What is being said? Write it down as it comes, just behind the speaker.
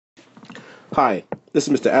Hi, this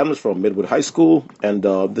is Mr. Adams from Midwood High School, and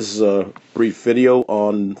this is a brief video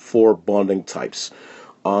on 4 bonding types.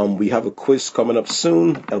 We have a quiz coming up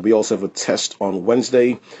soon, and we also have a test on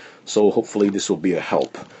Wednesday, so hopefully this will be a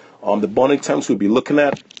help. The bonding types we'll be looking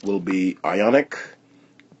at will be ionic,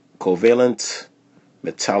 covalent,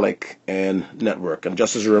 metallic, and network. And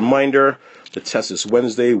just as a reminder, the test this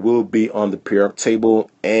Wednesday will be on the periodic table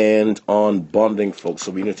and on bonding, folks.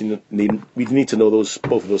 So we need to know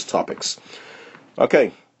both of those topics.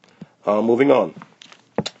 Okay, moving on.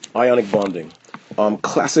 Ionic bonding.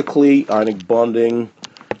 Classically, ionic bonding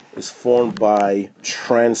is formed by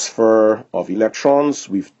transfer of electrons.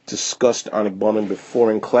 We've discussed ionic bonding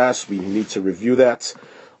before in class. We need to review that.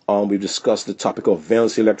 We've discussed the topic of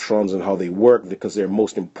valence electrons and how they work because they're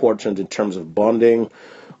most important in terms of bonding.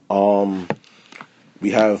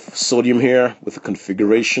 We have sodium here with a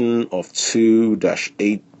configuration of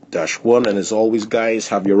 2-8-1, and as always, guys,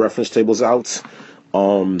 have your reference tables out.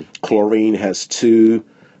 Chlorine has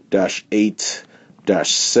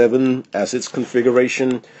 2-8-7 as its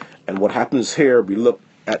configuration, and what happens here, we look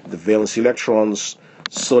at the valence electrons,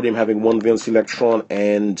 sodium having 1 valence electron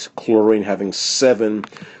and chlorine having 7.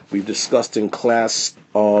 We've discussed in class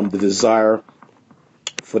the desire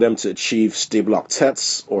for them to achieve stable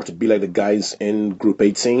octets, or to be like the guys in group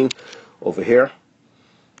 18 over here.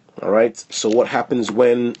 Alright, so what happens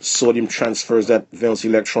when sodium transfers that valence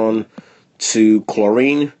electron to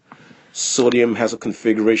chlorine? Sodium has a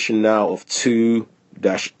configuration now of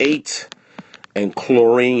 2-8, and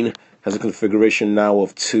chlorine has a configuration now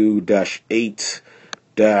of 2-8-8.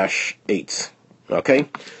 Okay,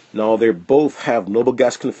 now they both have noble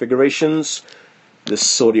gas configurations. The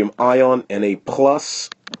sodium ion, Na+,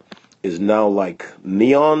 is now like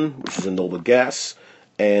neon, which is a noble gas,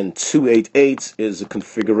 and 2-8-8 is a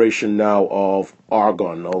configuration now of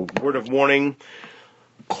argon. Now, word of warning,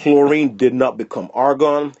 chlorine did not become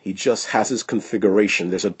argon, he just has his configuration.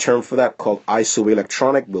 There's a term for that called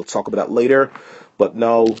isoelectronic. We'll talk about that later. But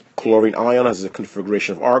now chlorine ion has a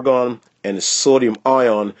configuration of argon, and the sodium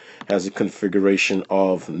ion has a configuration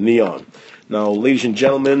of neon. Now, ladies and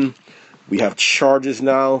gentlemen, we have charges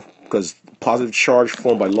now, because positive charge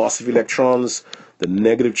formed by loss of electrons, the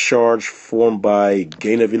negative charge formed by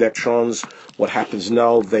gain of electrons. What happens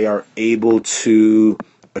now, they are able to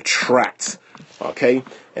attract. Okay,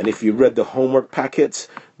 and if you read the homework packet,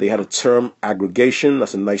 they had a term aggregation.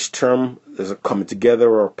 That's a nice term. There's a coming together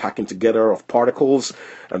or packing together of particles,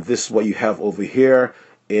 and this is what you have over here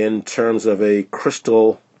in terms of a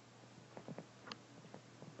crystal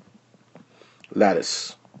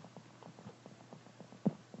lattice.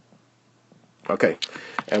 Okay,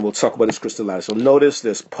 and we'll talk about this crystal lattice. So notice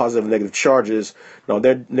there's positive and negative charges. Now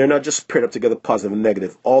they're not just paired up together, positive and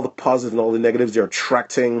negative. All the positives and all the negatives, they're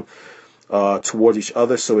attracting towards each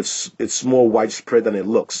other, so it's more widespread than it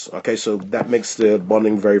looks. Okay, so that makes the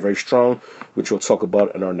bonding very, very strong, which we'll talk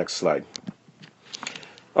about in our next slide.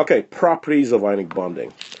 Okay, properties of ionic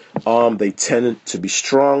bonding. They tend to be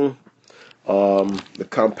strong. The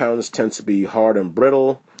compounds tend to be hard and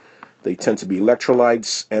brittle. They tend to be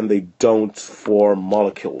electrolytes, and they don't form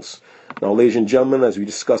molecules. Now, ladies and gentlemen, as we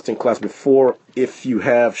discussed in class before, if you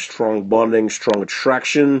have strong bonding, strong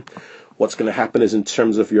attraction, what's going to happen is, in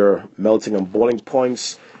terms of your melting and boiling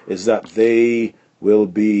points, is that they will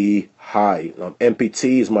be high.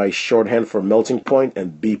 MPT is my shorthand for melting point,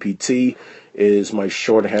 and BPT is my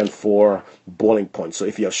shorthand for boiling point. So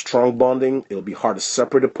if you have strong bonding, it'll be hard to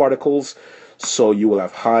separate the particles, so you will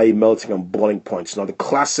have high melting and boiling points. Now, the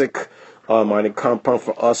classic ionic compound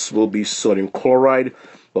for us will be sodium chloride,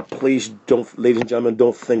 but please don't, ladies and gentlemen,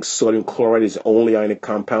 don't think sodium chloride is the only ionic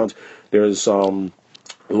compound. There's a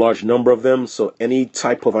large number of them, so any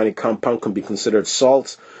type of ionic compound can be considered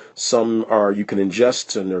salt. Some are you can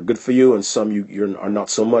ingest and they're good for you, and some you are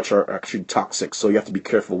not so much, are actually toxic, so you have to be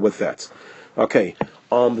careful with that. Okay,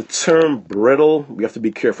 the term brittle, we have to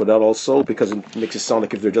be careful with that also, because it makes it sound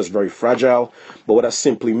like if they're just very fragile. But what that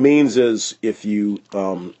simply means is, if you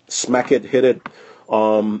smack it, hit it,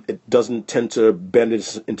 it doesn't tend to bend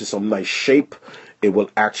it into some nice shape. It will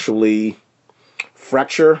actually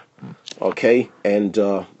fracture. Okay, and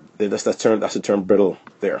that's the term brittle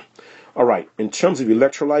there. All right, in terms of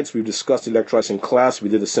electrolytes, we've discussed electrolytes in class. We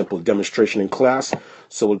did a simple demonstration in class,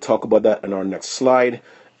 so we'll talk about that in our next slide.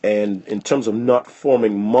 And in terms of not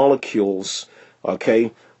forming molecules,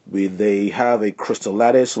 okay, they have a crystal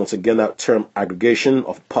lattice. Once again, that term aggregation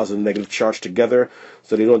of positive and negative charge together,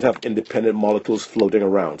 so they don't have independent molecules floating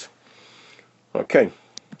around. Okay,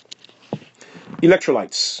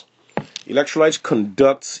 electrolytes. Electrolytes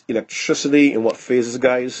conduct electricity in what phases,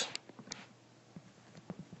 guys?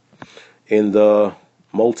 In the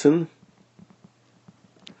molten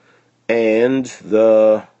and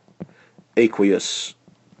the aqueous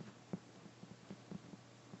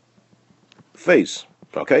phase.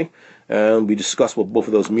 Okay, and we discussed what both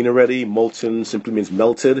of those mean already. Molten simply means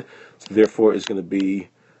melted, so therefore it's going to be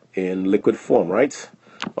in liquid form, right?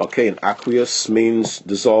 Okay, and aqueous means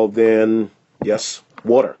dissolved in, yes,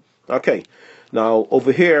 water. Okay, now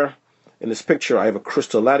over here in this picture I have a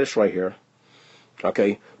crystal lattice right here.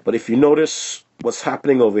 Okay, but if you notice what's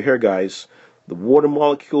happening over here, guys, the water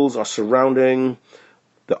molecules are surrounding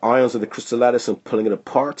the ions of the crystal lattice and pulling it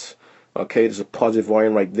apart. Okay, there's a positive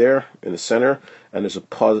ion right there in the center, and there's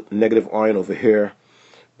a negative ion over here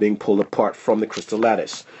being pulled apart from the crystal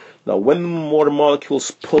lattice. Now, when the water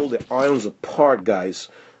molecules pull the ions apart, guys,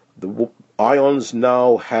 the ions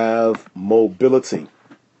now have mobility.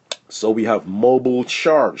 So we have mobile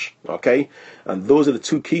charge, okay? And those are the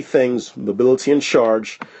two key things, mobility and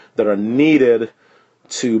charge, that are needed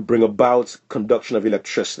to bring about conduction of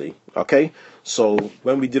electricity, okay? So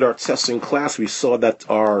when we did our test in class, we saw that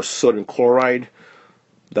our sodium chloride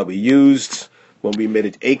that we used, when we made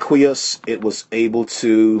it aqueous, it was able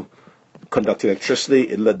to conduct electricity.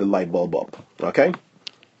 It lit the light bulb up, okay?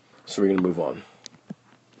 So we're going to move on.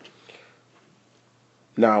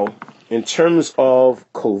 Now, in terms of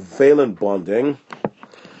covalent bonding,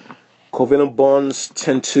 covalent bonds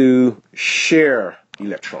tend to share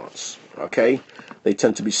electrons, okay? They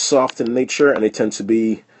tend to be soft in nature, and they tend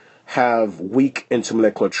to have weak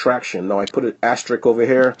intermolecular attraction. Now, I put an asterisk over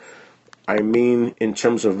here. I mean in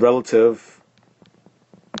terms of relative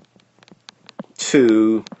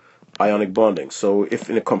to ionic bonding. So if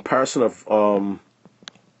in a comparison of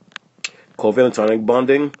covalent ionic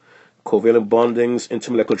bonding, covalent bonding's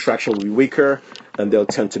intermolecular attraction will be weaker, and they'll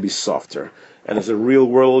tend to be softer. And as a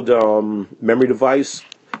real-world memory device,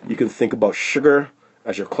 you can think about sugar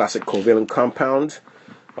as your classic covalent compound.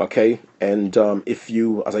 Okay, and if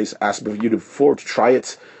you, as I asked you before, to try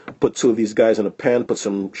it, put two of these guys in a pan, put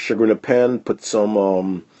some sugar in a pan, put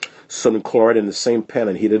some sodium chloride in the same pan,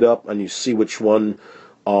 and heat it up, and you see which one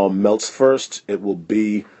melts first. It will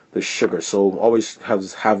be the sugar. So always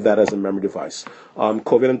have that as a memory device.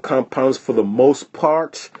 Covalent compounds, for the most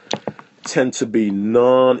part, tend to be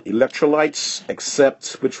non-electrolytes,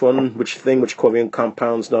 except which covalent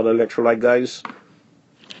compound's not an electrolyte, guys?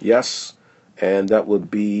 Yes, and that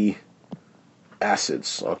would be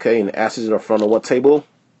acids. Okay, and acids are found on what table?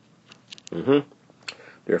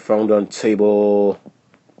 They're found on table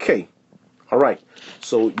K. All right,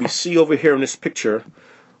 so we see over here in this picture,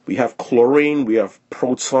 we have chlorine, we have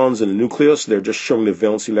protons in the nucleus. They're just showing the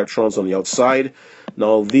valence electrons on the outside.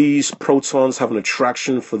 Now, these protons have an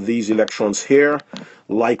attraction for these electrons here.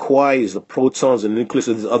 Likewise, the protons in the nucleus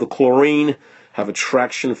of this other chlorine have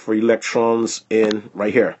attraction for electrons in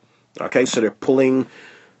right here. Okay, so they're pulling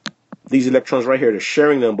these electrons right here. They're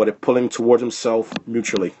sharing them, but they're pulling towards themselves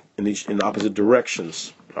mutually in opposite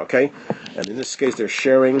directions. Okay, and in this case, they're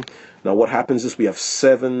sharing. Now, what happens is we have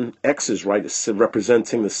 7 X's, right? It's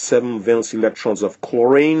representing the 7 valence electrons of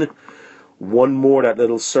chlorine. One more, that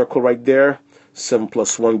little circle right there. 7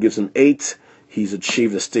 plus 1 gives him 8. He's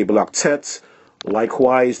achieved a stable octet.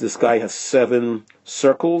 Likewise, this guy has 7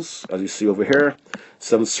 circles, as you see over here.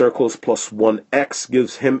 7 circles plus 1 X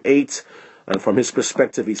gives him 8. And from his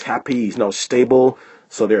perspective, he's happy. He's now stable.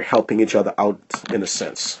 So they're helping each other out in a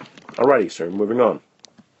sense. Alrighty, so moving on.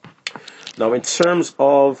 Now, in terms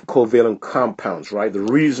of covalent compounds, right, the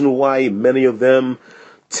reason why many of them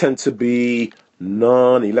tend to be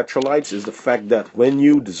non-electrolytes is the fact that when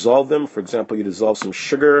you dissolve them, for example, you dissolve some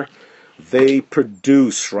sugar, they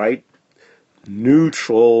produce, right,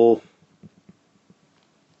 neutral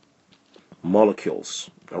molecules,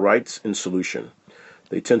 all right, in solution.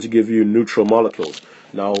 They tend to give you neutral molecules.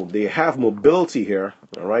 Now, they have mobility here,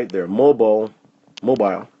 all right, they're mobile,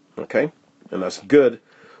 okay, and that's good,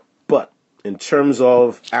 but in terms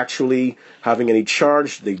of actually having any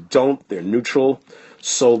charge, they don't. They're neutral,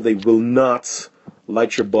 so they will not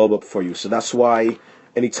light your bulb up for you. So that's why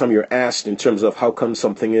anytime you're asked in terms of how come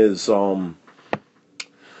something is a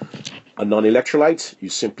non-electrolyte, you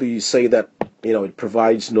simply say that, you know, it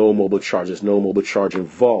provides no mobile charge. There's no mobile charge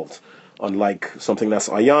involved, unlike something that's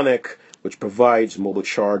ionic, which provides mobile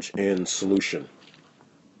charge in solution.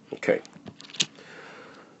 Okay.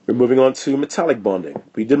 We're moving on to metallic bonding.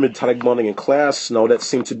 We did metallic bonding in class. Now that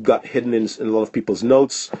seemed to have got hidden in a lot of people's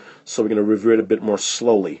notes, so we're going to review it a bit more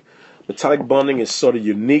slowly. Metallic bonding is sort of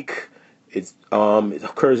unique. It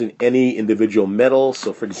occurs in any individual metal.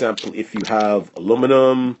 So, for example, if you have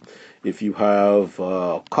aluminum, if you have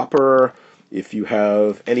copper, if you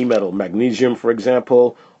have any metal, magnesium, for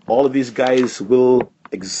example, all of these guys will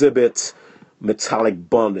exhibit metallic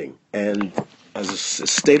bonding. And as is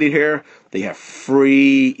stated here, they have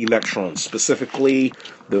free electrons, specifically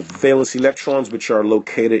the valence electrons, which are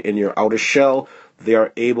located in your outer shell. They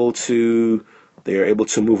are able to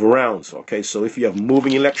move around. Okay, so if you have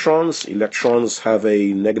moving electrons, electrons have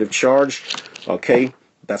a negative charge. Okay,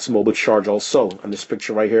 that's mobile charge also. And this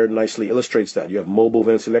picture right here nicely illustrates that. You have mobile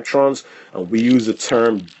valence electrons, and we use the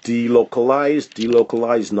term delocalized.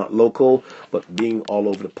 Delocalized, not local, but being all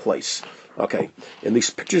over the place. Okay, in these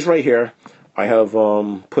pictures right here, I have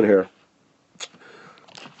put here,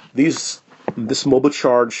 this mobile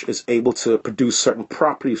charge is able to produce certain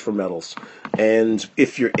properties for metals. And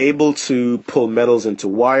if you're able to pull metals into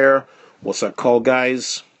wire, what's that called,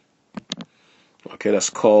 guys? Okay, that's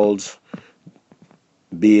called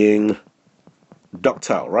being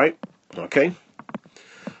ductile, right? Okay.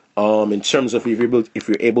 In terms of if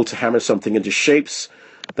you're able to hammer something into shapes,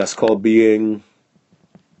 that's called being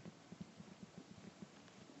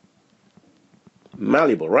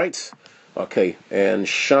malleable, right? Okay, and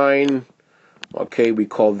shine, okay, we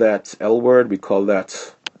call that L word, we call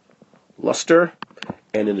that luster.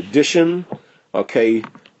 And in addition, okay,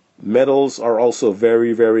 metals are also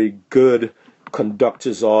very, very good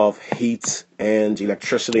conductors of heat and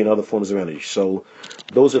electricity and other forms of energy. So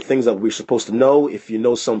those are things that we're supposed to know. If you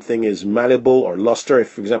know something is malleable or luster, if,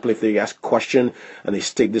 for example, if they ask a question and they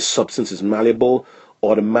state this substance is malleable,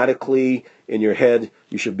 automatically in your head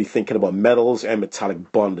you should be thinking about metals and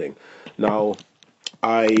metallic bonding. Now,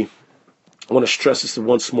 I want to stress this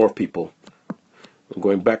once more, people. I'm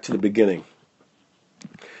going back to the beginning.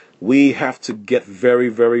 We have to get very,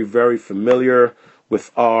 very, very familiar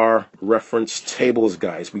with our reference tables,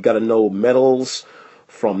 guys. We got to know metals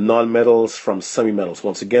from non-metals, from semi-metals.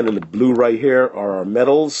 Once again, in the blue right here are our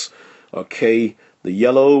metals. Okay, the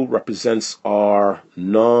yellow represents our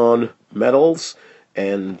non-metals,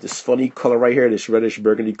 and this funny color right here, this reddish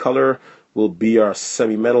burgundy color, will be our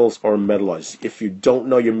semi-metals or metalloids. If you don't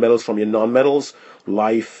know your metals from your non-metals,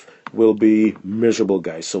 life will be miserable,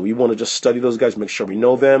 guys. So we want to just study those guys, make sure we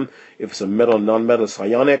know them. If it's a metal, non-metal, it's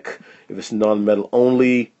ionic. If it's non-metal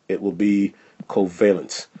only, it will be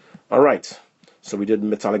covalent. All right, so we did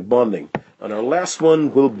metallic bonding. And our last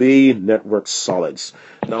one will be network solids.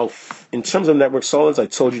 Now, in terms of network solids, I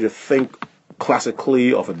told you to think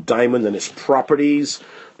classically of a diamond and its properties.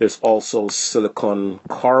 There's also silicon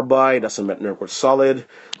carbide, that's a network solid.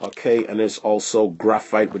 Okay, and there's also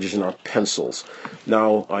graphite, which is in our pencils.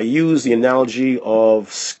 Now, I use the analogy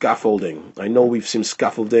of scaffolding. I know we've seen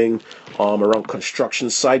scaffolding around construction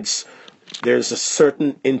sites. There's a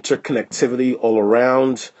certain interconnectivity all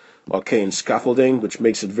around, okay, in scaffolding, which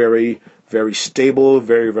makes it very, very stable,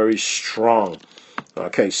 very, very strong.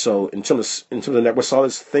 Okay, so in terms of network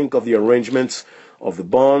solids, think of the arrangement of the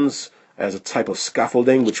bonds as a type of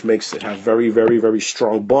scaffolding, which makes it have very, very, very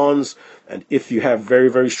strong bonds. And if you have very,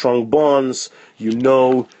 very strong bonds, you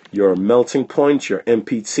know your melting point, your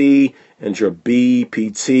MPT, and your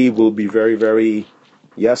BPT will be very, very,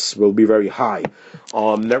 yes, will be very high.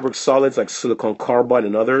 Network solids like silicon carbide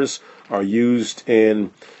and others are used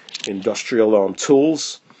in industrial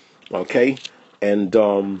tools, okay, and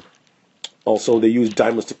also they use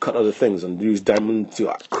diamonds to cut other things, and they use diamond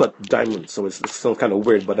to cut diamonds. So it's still kind of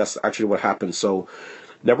weird, but that's actually what happens. So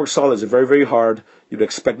network solids are very, very hard. You'd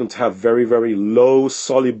expect them to have very, very low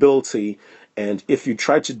solubility. And if you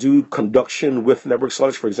try to do conduction with network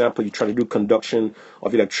solids, for example, you try to do conduction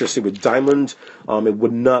of electricity with diamond, it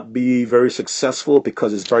would not be very successful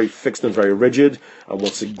because it's very fixed and very rigid. And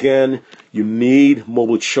once again, you need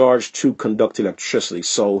mobile charge to conduct electricity.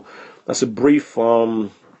 So that's a brief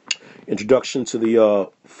introduction to the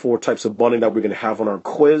 4 types of bonding that we're going to have on our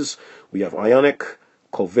quiz. We have ionic,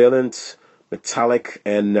 covalent, metallic,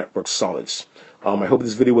 and network solids. I hope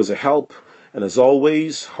this video was a help. And as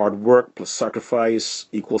always, hard work plus sacrifice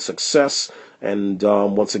equals success. And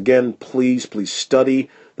once again, please, please study.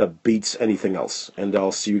 That beats anything else. And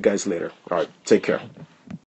I'll see you guys later. All right, take care.